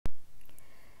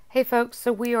Hey folks,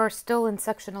 so we are still in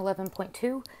section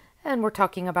 11.2 and we're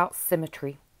talking about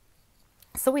symmetry.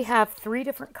 So we have three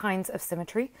different kinds of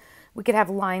symmetry. We could have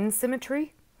line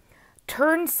symmetry,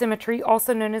 turn symmetry,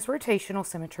 also known as rotational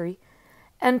symmetry,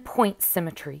 and point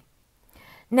symmetry.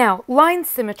 Now, line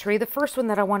symmetry, the first one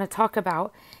that I want to talk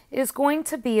about, is going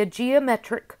to be a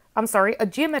geometric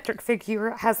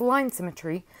figure has line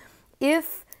symmetry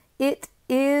if it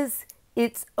is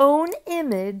its own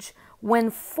image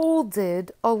when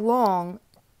folded along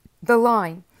the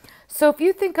line. So if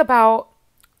you think about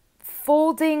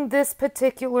folding this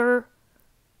particular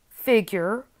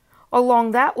figure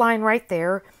along that line right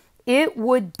there, it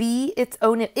would be its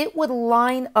own, it would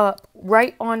line up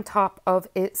right on top of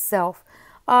itself.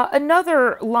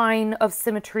 Another line of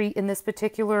symmetry in this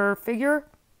particular figure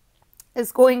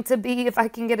is going to be, if I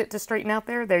can get it to straighten out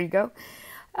there you go,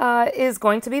 is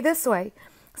going to be this way.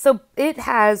 So it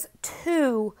has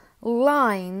two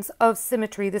lines of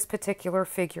symmetry, this particular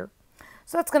figure.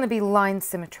 So that's going to be line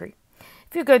symmetry.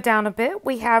 If you go down a bit,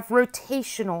 we have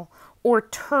rotational or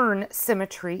turn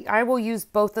symmetry. I will use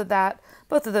both of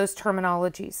those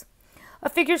terminologies. A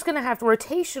figure is going to have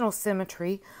rotational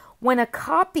symmetry when a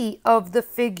copy of the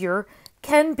figure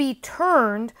can be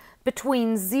turned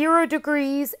between 0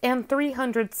 degrees and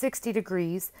 360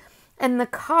 degrees, and the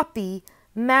copy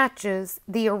matches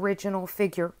the original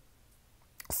figure.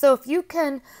 So if you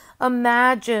can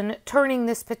imagine turning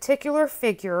this particular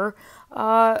figure,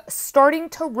 starting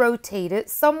to rotate it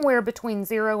somewhere between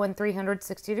 0 and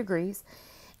 360 degrees,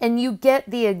 and you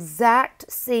get the exact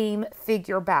same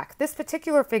figure back. This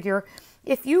particular figure,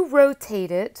 if you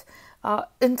rotate it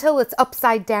until it's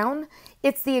upside down,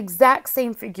 it's the exact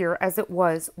same figure as it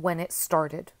was when it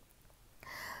started.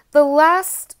 The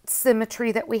last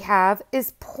symmetry that we have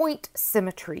is point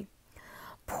symmetry.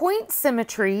 Point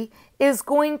symmetry is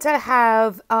going to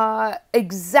have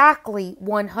exactly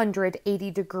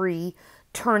 180 degree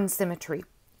turn symmetry.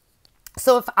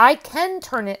 So if I can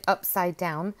turn it upside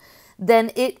down,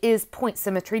 then it is point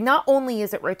symmetry. Not only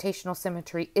is it rotational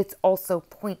symmetry, it's also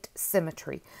point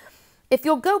symmetry. If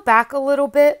you'll go back a little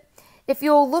bit, if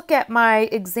you'll look at my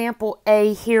example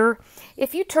A here,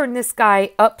 if you turn this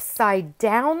guy upside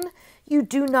down, you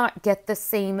do not get the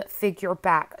same figure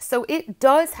back. So it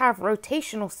does have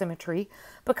rotational symmetry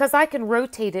because I can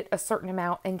rotate it a certain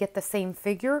amount and get the same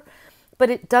figure, but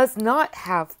it does not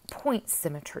have point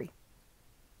symmetry.